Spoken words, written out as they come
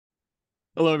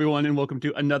Hello, everyone, and welcome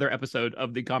to another episode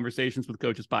of the Conversations with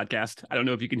Coaches podcast. I don't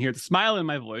know if you can hear the smile in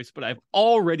my voice, but I've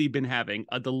already been having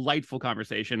a delightful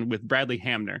conversation with Bradley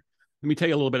Hamner. Let me tell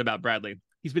you a little bit about Bradley.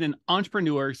 He's been an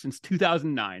entrepreneur since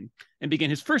 2009 and began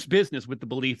his first business with the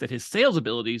belief that his sales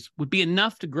abilities would be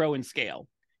enough to grow and scale.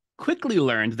 Quickly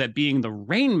learned that being the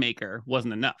Rainmaker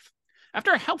wasn't enough.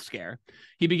 After a health scare,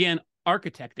 he began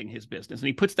architecting his business, and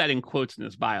he puts that in quotes in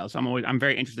his bio. So I'm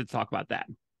very interested to talk about that.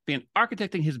 Began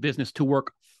architecting his business to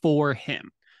work for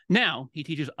him. Now he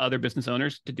teaches other business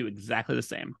owners to do exactly the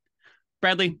same.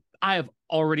 Bradley, I have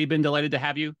already been delighted to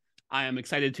have you. I am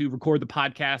excited to record the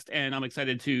podcast, and I'm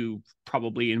excited to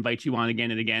probably invite you on again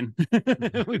and again.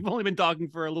 We've only been talking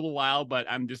for a little while, but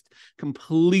I'm just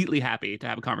completely happy to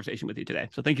have a conversation with you today.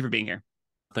 So thank you for being here.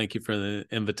 Thank you for the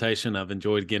invitation. I've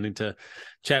enjoyed getting to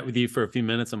chat with you for a few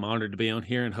minutes. I'm honored to be on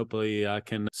here, and hopefully I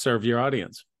can serve your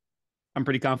audience. I'm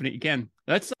pretty confident you can.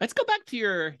 Let's go back to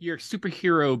your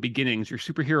superhero beginnings, your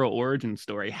superhero origin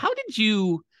story. How did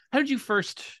you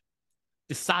first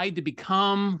decide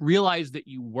to realize that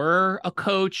you were a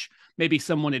coach? Maybe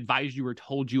someone advised you or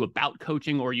told you about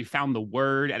coaching, or you found the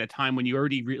word at a time when you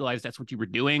already realized that's what you were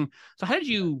doing. So how did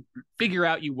you figure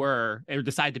out you were or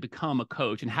decide to become a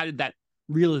coach, and how did that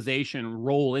realization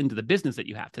roll into the business that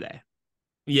you have today?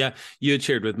 Yeah, you had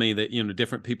shared with me that,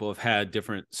 different people have had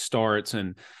different starts,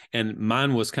 and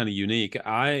mine was kind of unique.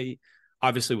 I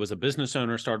obviously was a business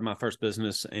owner, started my first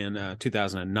business in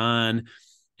 2009,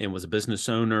 and was a business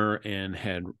owner and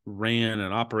had ran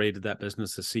and operated that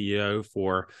business as CEO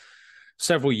for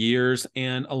several years.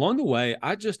 And along the way,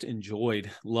 I just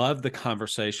loved the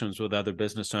conversations with other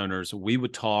business owners. We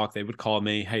would talk, they would call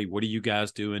me, hey, what are you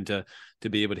guys doing to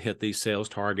be able to hit these sales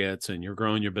targets? And you're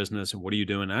growing your business, and what are you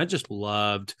doing? And I just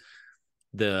loved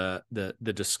the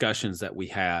discussions that we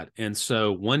had. And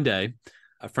so one day,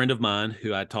 a friend of mine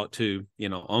who I talked to,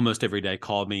 almost every day,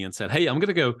 called me and said, hey, I'm going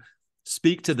to go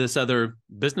speak to this other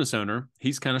business owner.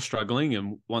 He's kind of struggling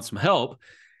and wants some help.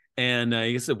 And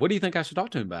he said, what do you think I should talk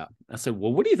to him about? I said,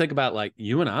 well, what do you think about like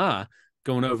you and I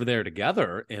going over there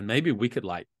together, and maybe we could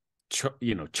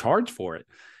charge for it?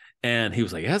 And he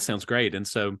was like, yeah, that sounds great. And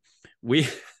so we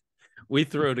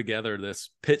threw together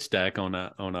this pitch deck on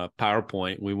a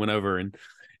PowerPoint. We went over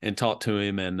and talked to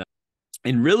him, and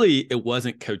really it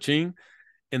wasn't coaching.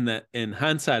 In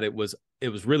hindsight, it was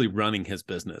really running his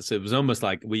business. It was almost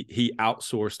like he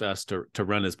outsourced us to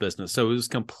run his business. So it was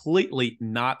completely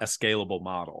not a scalable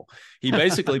model. He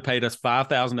basically paid us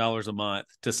 $5,000 a month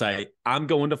to say, I'm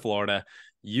going to Florida.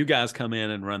 You guys come in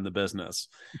and run the business.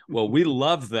 Well, we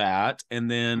loved that. And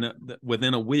then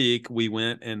within a week, we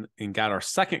went and got our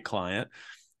second client.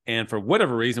 And for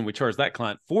whatever reason, we charged that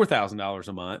client $4,000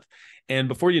 a month. And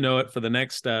before you know it, for the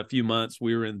next few months,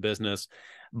 we were in business,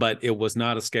 but it was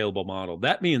not a scalable model.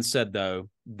 That being said, though,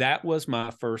 that was my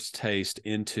first taste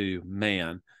into,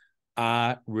 man,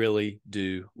 I really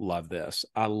do love this.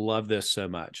 I love this so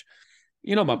much.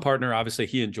 My partner, obviously,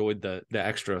 he enjoyed the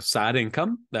extra side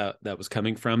income that was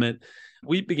coming from it.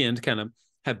 We began to kind of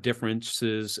have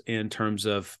differences in terms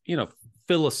of,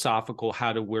 philosophical,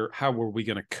 how were we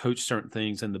going to coach certain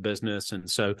things in the business. And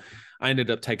so I ended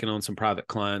up taking on some private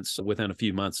clients within a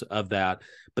few months of that.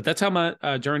 But that's how my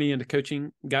journey into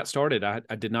coaching got started.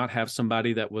 I did not have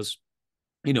somebody that was,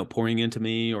 pouring into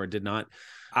me, or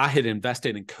I had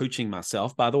invested in coaching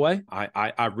myself, by the way.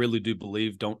 I really do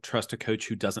believe, don't trust a coach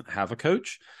who doesn't have a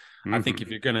coach. Mm-hmm. I think if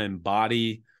you're going to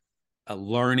embody a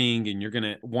learning and you're going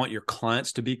to want your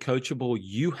clients to be coachable,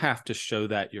 you have to show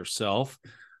that yourself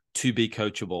to be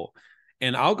coachable.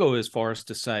 And I'll go as far as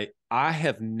to say, I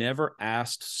have never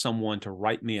asked someone to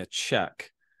write me a check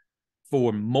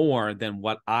for more than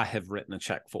what I have written a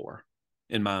check for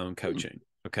in my own coaching.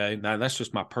 Okay. Now that's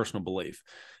just my personal belief,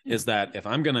 is that if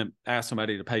I'm going to ask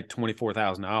somebody to pay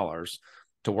 $24,000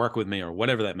 to work with me, or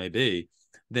whatever that may be,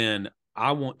 then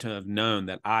I want to have known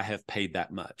that I have paid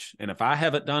that much. And if I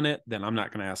haven't done it, then I'm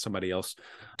not going to ask somebody else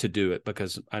to do it,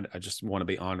 because I just want to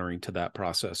be honoring to that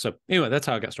process. So anyway, that's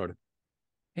how I got started.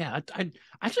 Yeah, I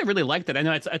actually really like that. I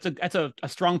know it's a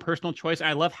strong personal choice.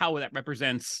 I love how that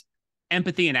represents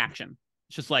empathy in action.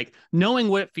 It's just like knowing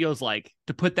what it feels like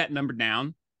to put that number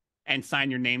down and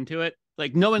sign your name to it.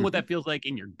 Like knowing what that feels like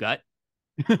in your gut,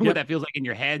 what that feels like in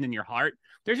your head and in your heart.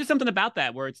 There's just something about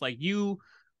that where it's like you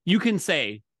can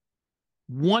say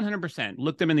 100%,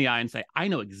 look them in the eye and say, I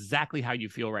know exactly how you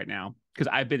feel right now, because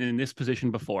I've been in this position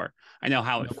before. I know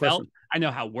how it felt. I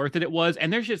know how worth it was.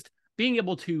 And there's just being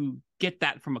able to get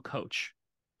that from a coach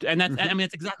And that's, I mean,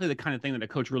 it's exactly the kind of thing that a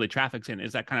coach really traffics in,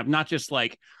 is that kind of, not just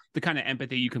like the kind of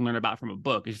empathy you can learn about from a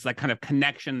book. It's just that kind of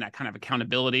connection, that kind of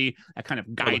accountability, that kind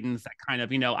of guidance, that kind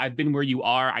of, I've been where you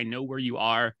are. I know where you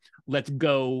are. Let's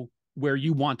go where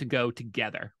you want to go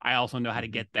together. I also know how to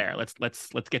get there.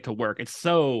 Let's get to work. It's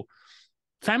so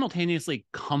simultaneously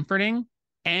comforting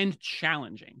and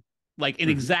challenging, like in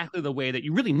exactly the way that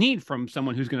you really need from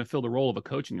someone who's going to fill the role of a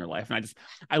coach in your life. And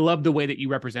I love the way that you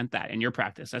represent that in your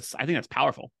practice. I think that's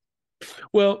powerful.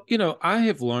 Well, I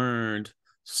have learned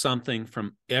something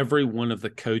from every one of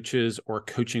the coaches or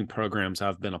coaching programs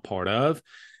I've been a part of.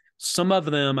 Some of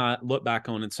them I look back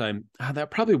on and say,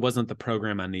 that probably wasn't the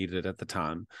program I needed at the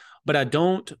time. But I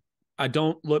don't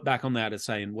look back on that as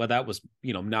saying, well, that was,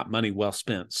 not money well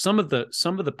spent. Some of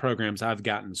the programs I've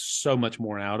gotten so much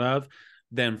more out of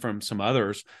than from some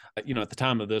others. At the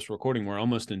time of this recording, we're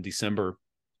almost in December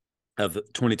of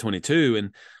 2022,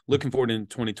 and looking forward in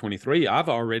 2023, I've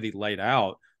already laid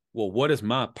out, well, what is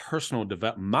my personal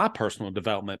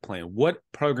development plan? What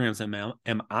programs am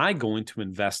I going to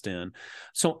invest in?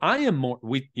 So I am more,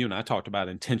 you and I talked about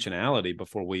intentionality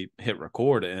before we hit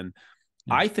record. And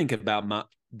I think about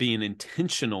being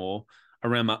intentional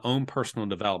around my own personal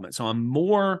development. So I'm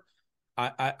more,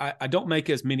 I don't make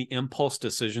as many impulse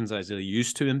decisions as I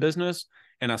used to in business.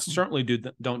 And I certainly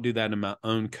don't do that in my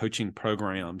own coaching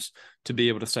programs, to be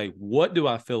able to say, what do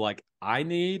I feel like I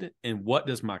need, and what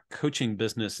does my coaching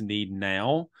business need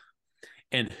now?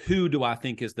 And who do I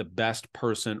think is the best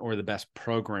person or the best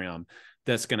program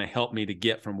that's going to help me to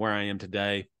get from where I am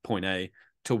today, point A,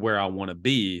 to where I want to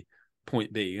be,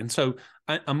 point B. And so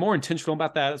I'm more intentional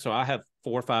about that. So I have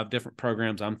 4 or 5 different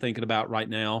programs I'm thinking about right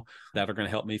now that are going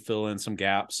to help me fill in some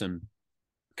gaps and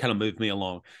kind of move me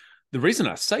along. The reason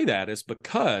I say that is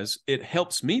because it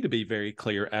helps me to be very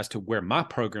clear as to where my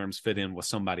programs fit in with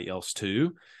somebody else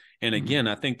too. And again,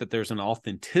 I think that there's an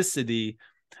authenticity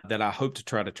that I hope to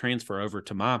try to transfer over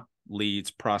to my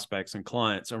leads, prospects, and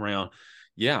clients around,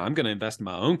 I'm going to invest in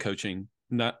my own coaching,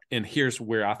 and here's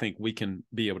where I think we can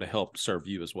be able to help serve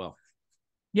you as well.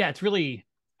 Yeah, it's really,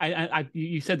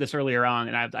 you said this earlier on,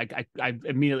 and I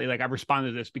immediately, I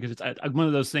responded to this because it's one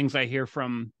of those things I hear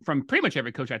from pretty much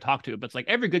every coach I talk to. But it's like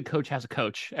every good coach has a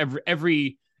coach.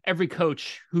 Every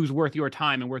coach who's worth your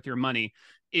time and worth your money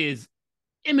is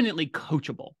eminently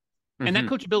coachable. And that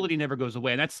coachability never goes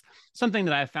away. And that's something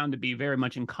that I've found to be very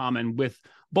much in common with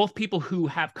both people who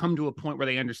have come to a point where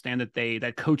they understand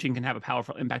that coaching can have a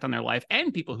powerful impact on their life,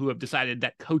 and people who have decided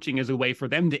that coaching is a way for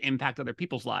them to impact other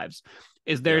people's lives.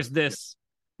 There's this,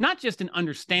 not just an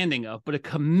understanding of, but a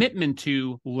commitment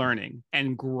to learning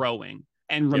and growing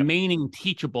and remaining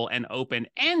teachable and open,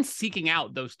 and seeking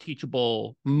out those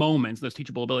teachable moments, those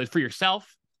teachable abilities for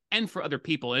yourself and for other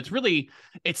people. And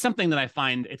it's something that I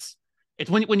find it's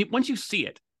once you see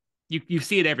it, you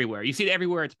see it everywhere. You see it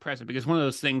everywhere. It's present, because one of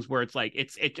those things where it's like,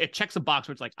 it checks a box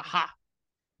where it's like, aha,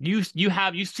 you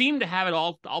seem to have it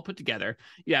all put together.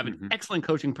 You have an excellent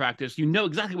coaching practice. You know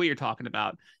exactly what you're talking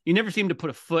about. You never seem to put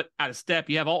a foot out of step.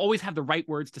 You always have the right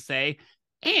words to say.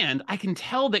 And I can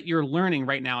tell that you're learning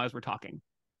right now as we're talking.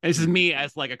 And this is me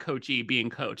as like a coachee being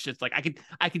coached. It's like,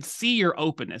 I could see your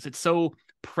openness. It's so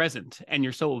present, and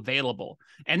you're so available.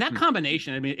 And that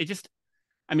combination,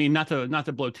 not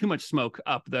to blow too much smoke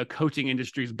up the coaching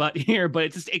industry's butt here, but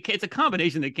it's a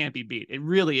combination that can't be beat. It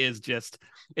really is it's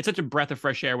such a breath of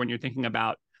fresh air when you're thinking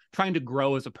about trying to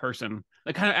grow as a person.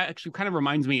 It kind of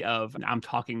reminds me of, I'm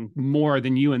talking more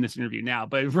than you in this interview now,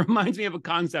 but it reminds me of a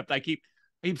concept I keep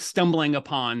stumbling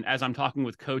upon as I'm talking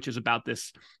with coaches about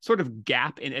this sort of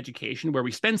gap in education, where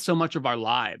we spend so much of our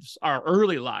lives, our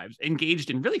early lives, engaged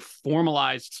in really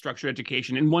formalized structured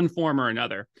education in one form or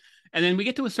another. And then we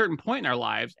get to a certain point in our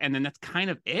lives, and then that's kind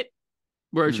of it,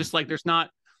 where it's just like, there's not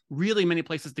really many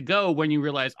places to go when you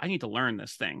realize, I need to learn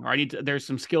this thing, or there's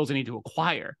some skills I need to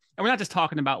acquire. And we're not just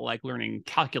talking about like learning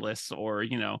calculus or,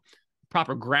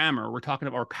 proper grammar. We're talking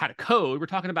about, or how to code. We're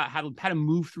talking about how to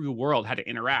move through the world, how to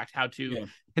interact, how to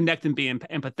connect and be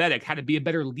empathetic, how to be a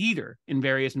better leader in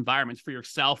various environments for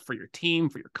yourself, for your team,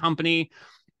 for your company,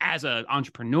 as an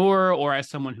entrepreneur, or as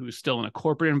someone who's still in a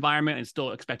corporate environment and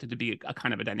still expected to be a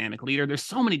kind of a dynamic leader. There's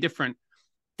so many different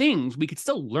things we could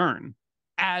still learn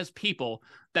as people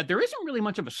that there isn't really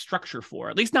much of a structure for,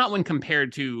 at least not when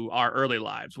compared to our early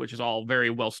lives, which is all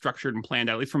very well structured and planned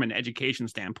out, at least from an education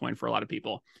standpoint for a lot of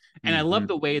people. And I love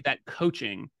the way that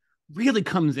coaching really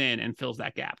comes in and fills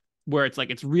that gap, where it's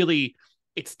like,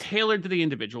 it's tailored to the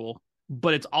individual,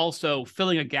 but it's also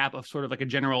filling a gap of sort of like a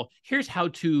general, here's how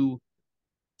to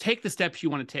take the steps you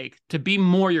want to take to be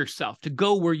more yourself, to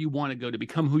go where you want to go, to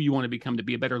become who you want to become, to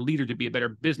be a better leader, to be a better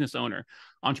business owner,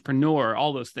 entrepreneur,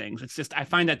 all those things. It's just, I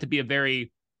find that to be a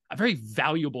very a very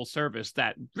valuable service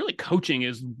that really coaching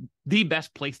is the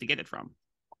best place to get it from.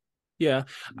 Yeah.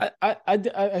 I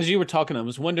as you were talking, I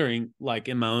was wondering, like,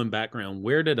 in my own background,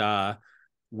 where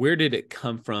did it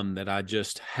come from that I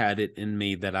just had it in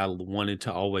me that I wanted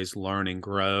to always learn and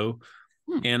grow?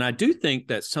 And I do think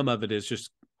that some of it is just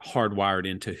hardwired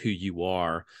into who you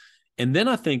are. And then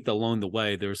I think along the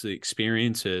way, there's the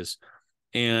experiences.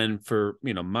 And for,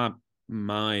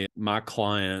 my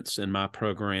clients and my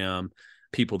program,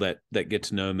 people that get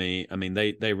to know me, I mean,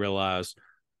 they realize,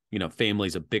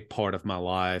 family's a big part of my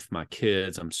life. My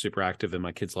kids, I'm super active in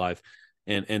my kids' life.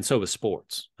 And so is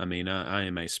sports. I mean, I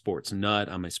am a sports nut.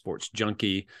 I'm a sports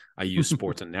junkie. I use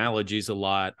sports analogies a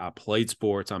lot. I played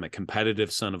sports. I'm a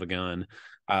competitive son of a gun.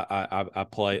 I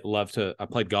played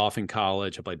golf in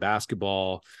college. I played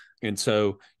basketball. And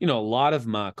so, a lot of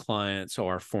my clients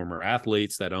are former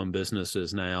athletes that own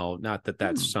businesses now. Not that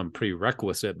that's some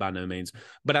prerequisite by no means,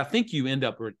 but I think you end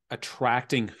up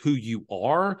attracting who you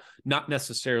are, not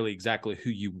necessarily exactly who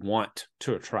you want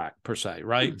to attract per se,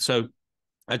 right? So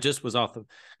I just got off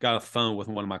the phone with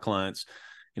one of my clients.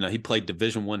 He played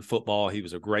Division I football. He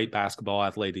was a great basketball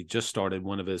athlete. He just started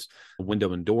one of his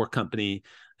window and door company.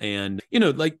 And,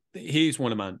 like, he's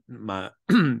one of my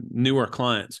newer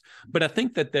clients. But I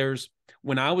think that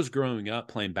when I was growing up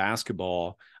playing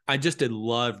basketball, I just had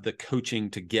loved the coaching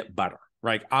to get better.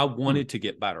 Right. I wanted to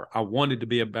get better. I wanted to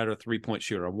be a better 3-point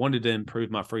shooter. I wanted to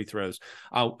improve my free throws.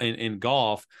 In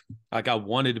golf, like, I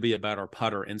wanted to be a better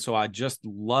putter. And so I just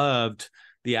loved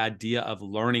the idea of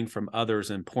learning from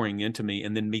others and pouring into me,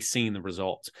 and then me seeing the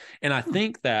results. And I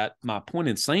think that my point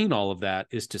in saying all of that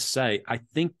is to say, I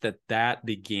think that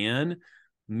began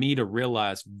me to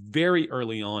realize very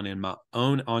early on in my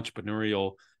own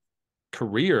entrepreneurial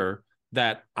career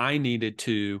that I needed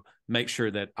to make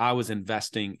sure that I was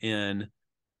investing in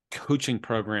coaching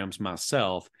programs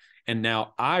myself. And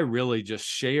now I really just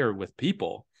share with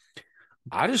people.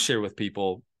 This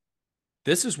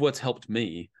is what's helped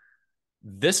me.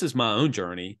 This is my own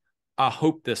journey. I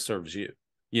hope this serves you.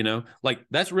 Like,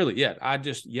 that's really it.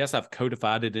 Yes, I've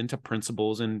codified it into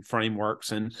principles and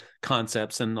frameworks and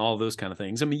concepts and all those kind of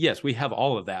things. I mean, yes, we have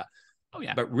all of that. Oh,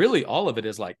 yeah. But really, all of it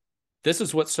is like, this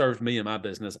is what served me in my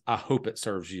business. I hope it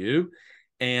serves you.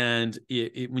 And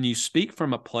when you speak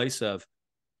from a place of,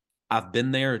 I've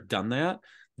been there, done that,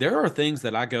 there are things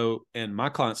that I go, and my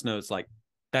clients know, it's like,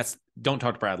 don't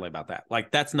talk to Bradley about that.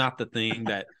 Like, that's not the thing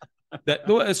that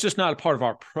it's just not a part of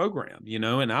our program,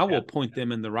 and I will point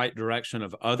them in the right direction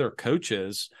of other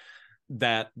coaches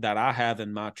that I have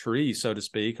in my tree, so to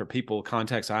speak, or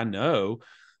contacts I know.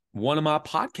 One of my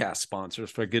podcast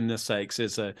sponsors, for goodness sakes,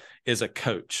 is a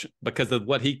coach, because of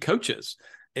what he coaches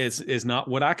is not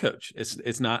what I coach.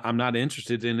 It's not, I'm not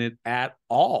interested in it at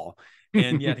all.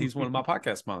 And yet he's one of my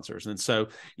podcast sponsors. And so,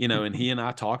 and he and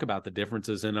I talk about the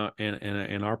differences in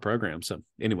our program. So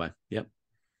anyway, yep.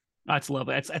 That's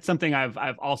lovely. It's something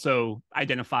I've also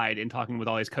identified in talking with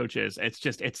all these coaches.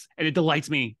 It delights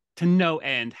me to no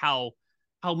end how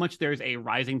much there's a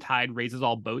rising tide raises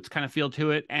all boats kind of feel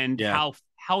to it, and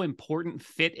how important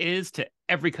fit is to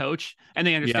every coach. And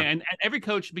they understand, and every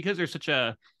coach, because there's such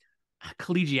a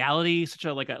collegiality, such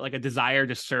a like a desire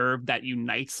to serve that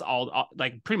unites all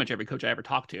like pretty much every coach I ever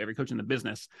talked to, every coach in the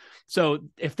business. So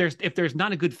if there's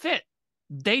not a good fit,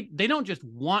 they don't just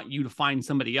want you to find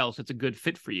somebody else that's a good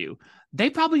fit for you. They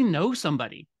probably know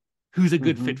somebody who's a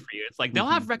good fit for you. It's like they'll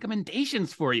have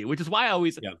recommendations for you, which is why I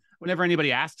always, whenever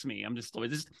anybody asks me, I'm just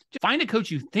find a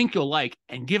coach you think you'll like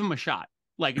and give them a shot.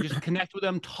 Like, just connect with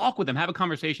them, talk with them, have a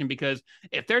conversation, because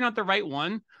if they're not the right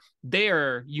one, they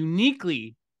are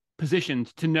uniquely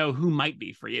positioned to know who might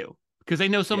be for you, because they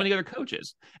know so many other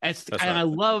coaches. And I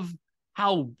love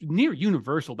how near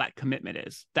universal that commitment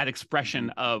is, that expression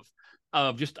of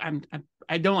just,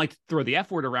 I don't like to throw the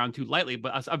F word around too lightly,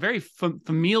 but a very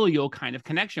familial kind of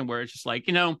connection where it's just like,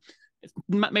 it's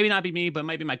maybe not be me, but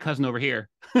might be my cousin over here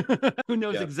who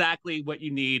knows exactly what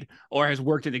you need or has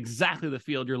worked in exactly the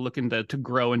field you're looking to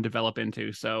grow and develop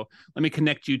into. So let me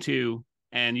connect you to,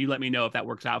 and you let me know if that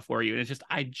works out for you. And it's just,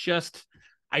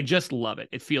 I just love it.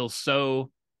 It feels so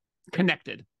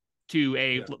connected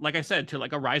to like I said, to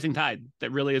like a rising tide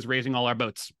that really is raising all our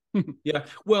boats. Yeah.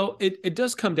 Well, it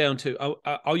does come down to,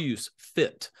 I'll use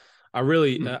fit. I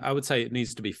would say it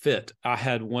needs to be fit. I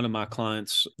had one of my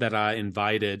clients that I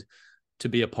invited to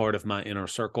be a part of my inner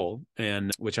circle,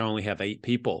 and which I only have 8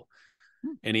 people.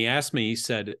 And he asked me, he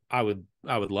said, I would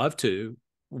love to.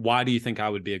 Why do you think I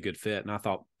would be a good fit? And I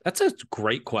thought, that's a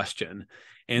great question.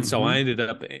 And so I ended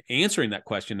up answering that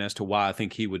question as to why I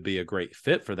think he would be a great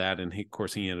fit for that. And of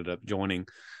course, he ended up joining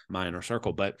my inner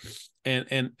circle. But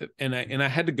and I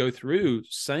had to go through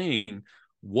saying,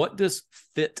 what does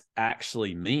fit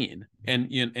actually mean?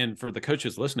 And for the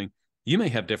coaches listening, you may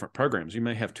have different programs. You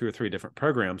may have 2 or 3 different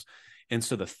programs. And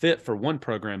so the fit for one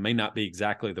program may not be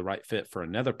exactly the right fit for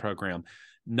another program,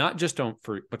 not just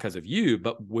because of you,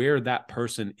 but where that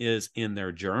person is in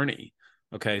their journey.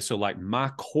 Okay. So like my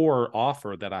core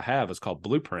offer that I have is called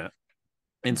Blueprint.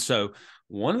 And so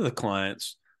one of the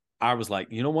clients, I was like,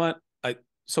 you know what?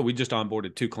 So we just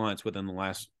onboarded 2 clients within the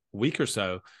last week or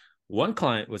so. One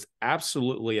client was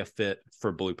absolutely a fit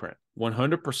for Blueprint.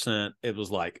 100%. It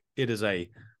was like, it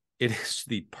is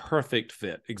the perfect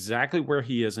fit, exactly where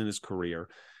he is in his career,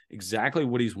 exactly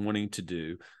what he's wanting to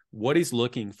do, what he's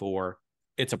looking for.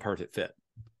 It's a perfect fit.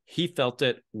 He felt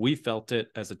it. We felt it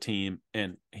as a team.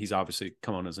 And he's obviously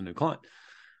come on as a new client.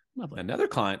 Lovely. Another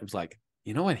client was like,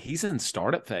 you know what? He's in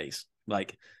startup phase.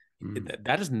 Like,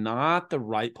 that is not the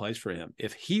right place for him.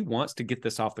 If he wants to get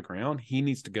this off the ground, he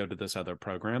needs to go to this other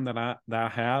program that I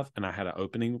have, and I had an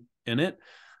opening in it.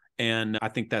 And I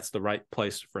think that's the right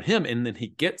place for him. And then he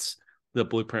gets the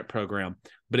Blueprint program,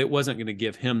 but it wasn't going to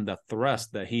give him the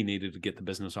thrust that he needed to get the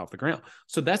business off the ground.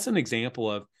 So that's an example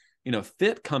of,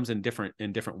 fit comes in different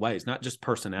ways, not just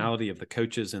personality of the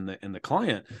coaches and the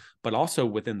client, but also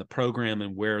within the program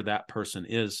and where that person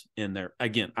is in their,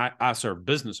 again, I serve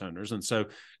business owners. And so,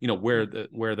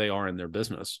 where they are in their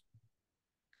business.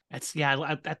 That's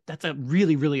a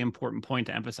really, really important point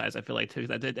to emphasize. I feel like too,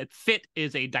 that fit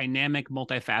is a dynamic,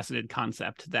 multifaceted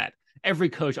concept that every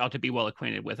coach ought to be well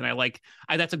acquainted with. And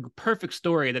that's a perfect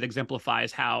story that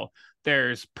exemplifies how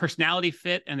there's personality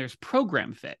fit and there's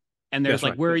program fit. And there's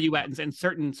where are you at in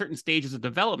certain stages of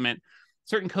development?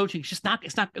 Certain coaching, it's not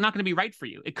going to be right for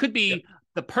you. It could be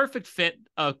the perfect fit,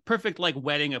 a perfect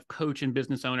wedding of coach and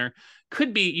business owner.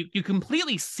 Could be you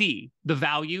completely see the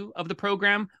value of the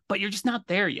program, but you're just not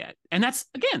there yet. And that's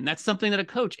something that a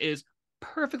coach is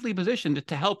perfectly positioned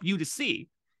to help you to see.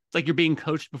 It's like you're being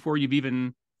coached before you've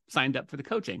even signed up for the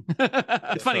coaching.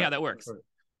 It's funny how that works.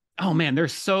 Oh man,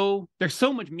 there's so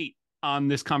much meat on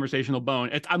this conversational bone.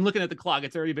 I'm looking at the clock.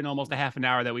 It's already been almost a half an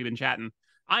hour that we've been chatting.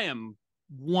 I am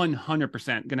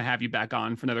 100% going to have you back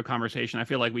on for another conversation. I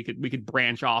feel like we could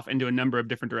branch off into a number of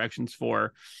different directions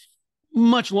for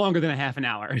much longer than a half an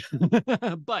hour.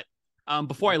 But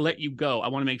before I let you go, I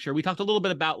want to make sure we talked a little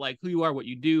bit about who you are, what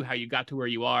you do, how you got to where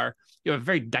you are. You have a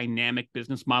very dynamic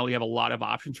business model. You have a lot of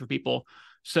options for people.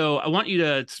 So I want you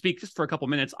to speak just for a couple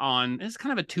minutes on, it's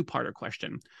kind of a 2-parter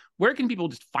question. Where can people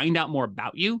just find out more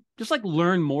about you? Just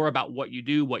learn more about what you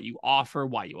do, what you offer,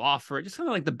 why you offer it, just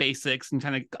kind of the basics and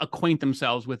kind of acquaint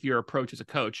themselves with your approach as a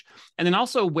coach. And then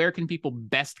also, where can people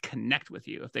best connect with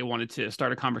you if they wanted to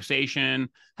start a conversation,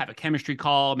 have a chemistry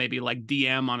call, maybe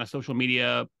DM on a social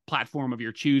media platform of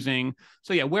your choosing.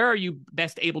 So yeah, where are you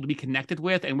best able to be connected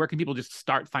with, and where can people just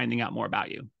start finding out more about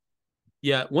you?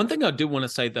 Yeah. One thing I do want to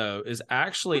say, though, is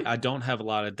actually I don't have a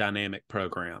lot of dynamic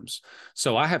programs.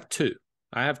 So I have 2.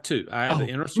 I have the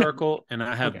Inner Circle and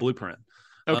I have Blueprint.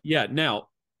 Okay. Now,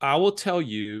 I will tell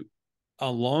you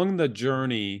along the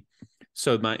journey.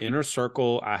 So my Inner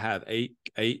Circle, I have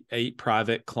eight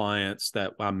private clients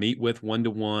that I meet with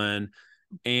 1-to-1.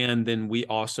 And then we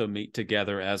also meet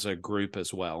together as a group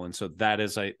as well. And so that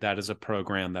is a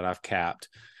program that I've capped.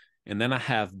 And then I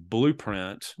have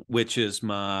Blueprint, which is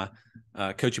my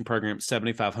coaching program,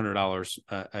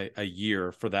 $7,500 a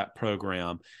year for that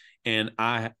program. And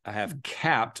I have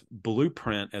capped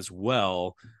Blueprint as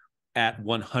well at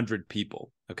 100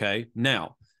 people. Okay.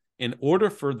 Now, in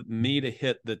order for me to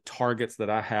hit the targets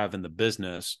that I have in the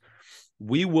business,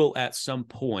 we will at some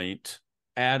point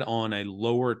add on a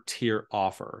lower tier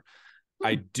offer.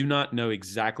 I do not know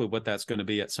exactly what that's going to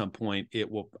be at some point.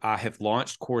 I have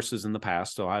launched courses in the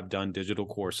past, so I've done digital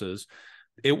courses.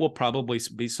 It will probably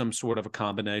be some sort of a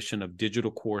combination of digital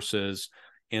courses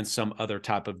and some other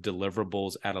type of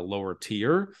deliverables at a lower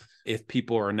tier if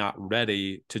people are not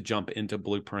ready to jump into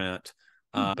Blueprint.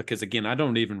 Because again, I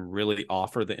don't even really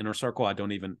offer the Inner Circle. I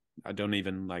don't even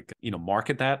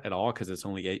market that at all because it's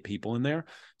only 8 people in there.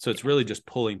 So it's really just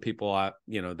pulling people out,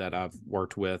 that I've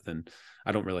worked with, and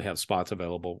I don't really have spots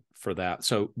available for that.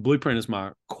 So Blueprint is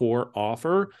my core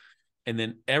offer. And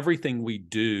then everything we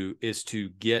do is to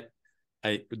get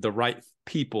the right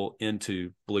people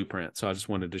into Blueprint. So I just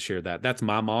wanted to share that. That's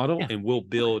my model, and we'll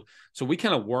build. So we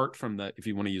kind of worked from if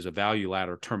you want to use a value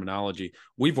ladder terminology,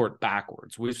 we've worked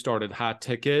backwards. We've started high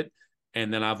ticket,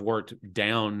 and then I've worked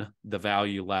down the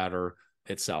value ladder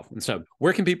itself. And so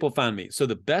where can people find me? So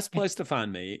the best place to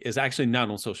find me is actually not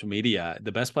on social media.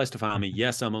 The best place to find me,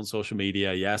 yes, I'm on social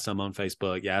media. Yes, I'm on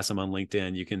Facebook. Yes, I'm on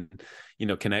LinkedIn. You can,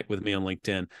 connect with me on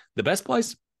LinkedIn. The best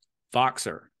place,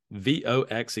 Voxer.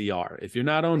 Voxer. If you're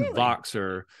not on Really?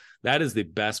 Voxer, that is the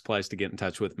best place to get in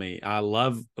touch with me. I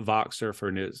love Voxer for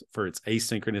its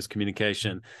asynchronous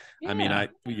communication. I mean, Yeah.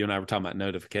 you and I were talking about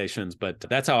notifications, but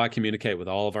that's how I communicate with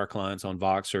all of our clients on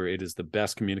Voxer. It is the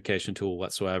best communication tool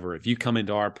whatsoever. If you come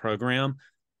into our program,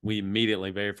 we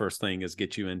immediately, very first thing is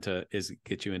get you into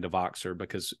Voxer,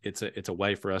 because it's a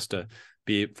way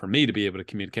for me to be able to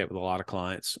communicate with a lot of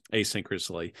clients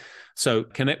asynchronously. So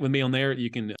connect with me on there.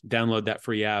 You can download that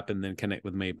free app and then connect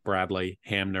with me, Bradley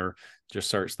Hamner.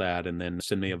 Just search that and then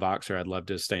send me a Voxer. I'd love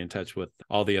to stay in touch with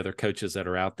all the other coaches that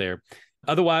are out there.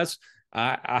 Otherwise,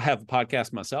 I have a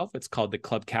podcast myself. It's called the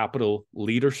Club Capital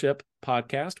Leadership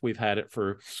Podcast. We've had it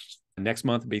for next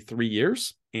month, it'll be 3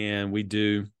 years, and we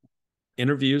do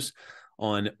interviews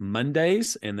on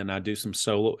Mondays, and then I do some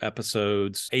solo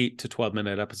episodes, 8 to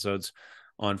 12-minute episodes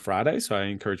on Friday. So I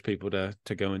encourage people to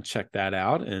go and check that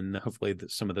out, and hopefully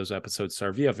some of those episodes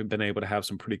serve you. I've been able to have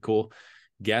some pretty cool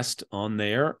guests on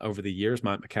there over the years.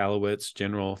 Mike McAllowitz,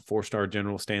 General 4-star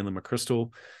General Stanley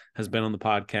McChrystal has been on the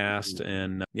podcast,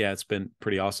 and it's been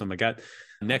pretty awesome. I got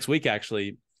next week,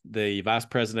 actually, the vice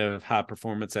president of high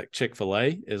performance at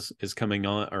Chick-fil-A is coming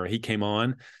on, or he came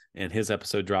on, and his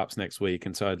episode drops next week.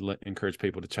 And so I'd encourage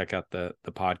people to check out the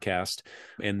podcast.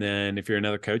 And then if you're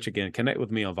another coach, again, connect with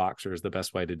me on Voxer is the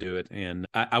best way to do it. And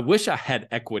I wish I had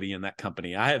equity in that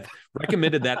company. I have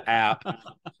recommended that app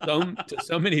to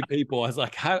so many people. I was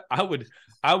like, I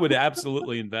would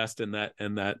absolutely invest in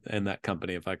that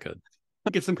company if I could.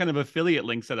 Get some kind of affiliate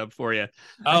link set up for you.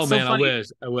 Oh man,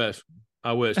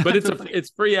 I wish, but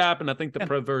it's free app, and I think the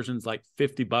pro version is like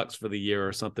 $50 for the year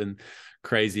or something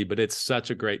crazy. But it's such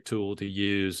a great tool to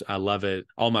use. I love it.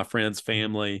 All my friends,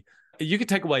 family. You could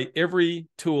take away every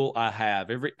tool I have,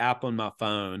 every app on my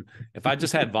phone. If I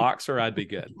just had Voxer, I'd be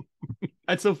good.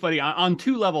 That's so funny. On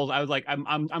two levels, I was like,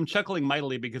 I'm chuckling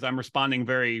mightily because I'm responding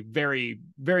very, very,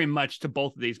 very much to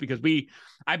both of these, because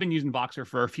I've been using Voxer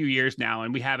for a few years now,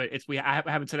 and I have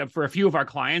it set up for a few of our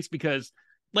clients because,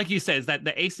 like you said, is that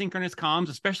the asynchronous comms,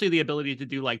 especially the ability to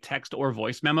do like text or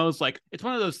voice memos, like it's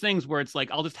one of those things where it's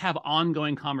like I'll just have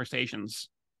ongoing conversations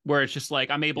where it's just like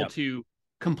I'm able to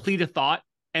complete a thought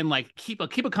and like keep a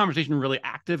conversation really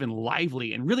active and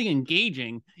lively and really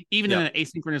engaging, even in an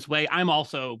asynchronous way. I'm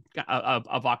also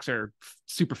a Voxer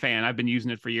super fan. I've been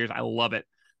using it for years. I love it.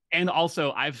 And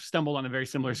also, I've stumbled on a very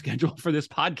similar schedule for this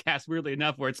podcast, weirdly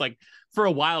enough, where it's like for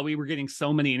a while we were getting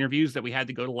so many interviews that we had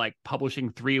to go to like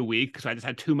publishing 3 a week because I just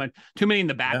had too many in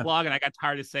the backlog, and I got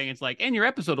tired of saying it's like, and your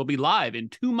episode will be live in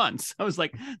 2 months. I was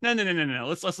like, no.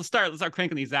 Let's start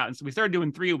cranking these out. And so we started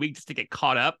doing 3 a week just to get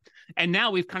caught up. And now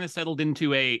we've kind of settled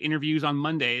into interviews on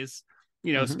Mondays,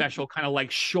 special kind of like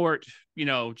short,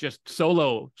 just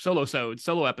solo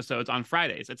episodes on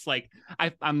Fridays. It's like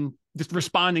I'm just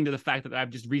responding to the fact that I've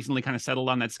just recently kind of settled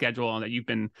on that schedule and that you've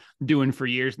been doing for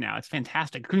years now. It's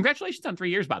fantastic. Congratulations on 3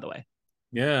 years, by the way.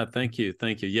 Yeah, thank you.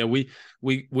 Yeah,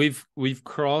 we've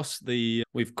crossed the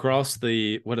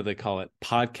what do they call it?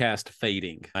 Podcast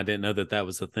fading. I didn't know that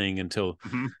was the thing until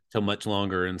much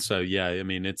longer. And so yeah, I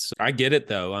mean, I get it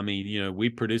though. I mean, we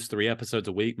produce 3 episodes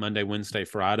a week, Monday, Wednesday,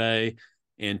 Friday.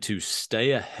 And to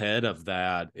stay ahead of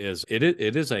that is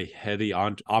a heavy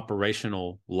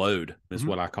operational load is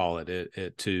what I call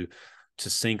it. To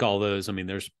sync all those. I mean,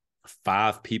 there's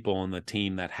 5 people on the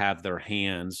team that have their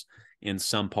hands in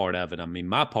some part of it. I mean,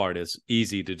 my part is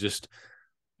easy to just,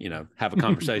 have a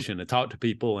conversation and talk to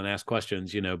people and ask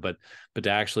questions, but to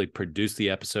actually produce the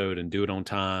episode and do it on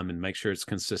time and make sure it's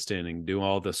consistent and do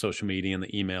all the social media and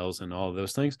the emails and all of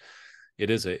those things. It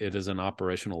is an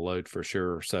operational load for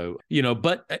sure. So,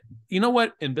 but you know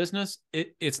what, in business,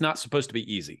 it's not supposed to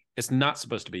be easy. It's not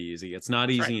supposed to be easy. It's not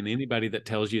easy. Right. And anybody that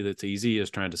tells you that's easy is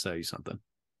trying to sell you something.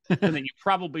 And then you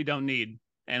probably don't need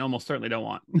and almost certainly don't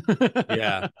want.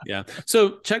 Yeah.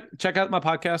 So check out my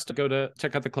podcast. Go to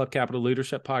check out the Club Capital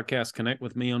Leadership Podcast. Connect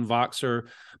with me on Voxer.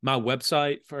 My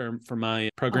website for my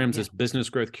programs is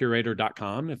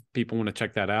businessgrowthcurator.com. If people want to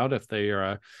check that out, if they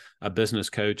are a business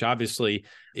coach. Obviously,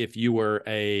 if you were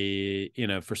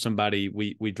for somebody,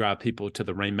 we drive people to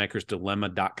the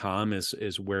rainmakersdilemma.com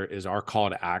is our call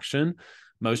to action.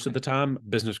 Most of the time,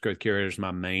 Business Growth Curator is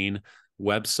my main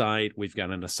website. We've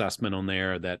got an assessment on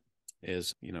there that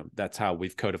is, that's how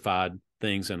we've codified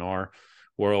things in our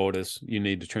world. Is you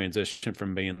need to transition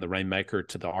from being the rainmaker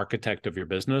to the architect of your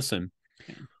business. And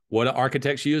what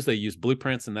architects use, they use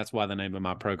blueprints, and that's why the name of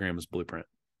my program is Blueprint.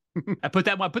 I put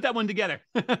that one together.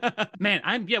 Man,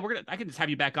 I can just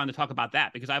have you back on to talk about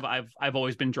that, because I've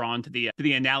always been drawn to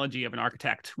the analogy of an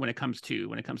architect when it comes to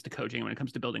coaching, when it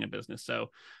comes to building a business. So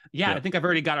yeah. I think I've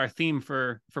already got our theme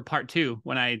for part 2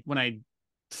 when I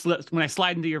when I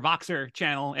slide into your Voxer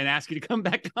channel and ask you to come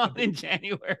back on in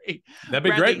January. That'd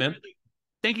be great, man.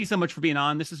 Thank you so much for being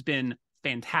on. This has been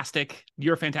fantastic.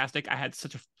 You're fantastic. I had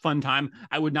such a fun time.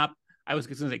 I was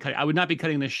going to say, I would not be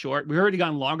cutting this short. We've already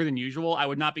gone longer than usual. I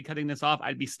would not be cutting this off.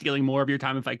 I'd be stealing more of your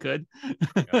time if I could.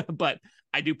 Yeah. But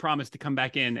I do promise to come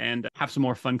back in and have some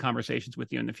more fun conversations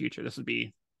with you in the future. This would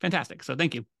be fantastic. So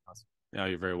thank you. Awesome. Yeah,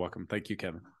 you're very welcome. Thank you,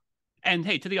 Kevin. And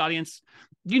hey, to the audience,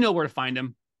 you know where to find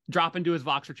him. Drop into his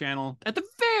Voxer channel. At the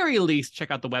very least, check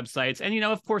out the websites. And,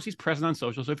 of course, he's present on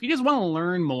social. So if you just want to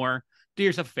learn more, do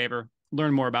yourself a favor,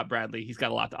 learn more about Bradley. He's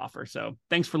got a lot to offer. So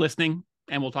thanks for listening,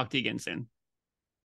 and we'll talk to you again soon.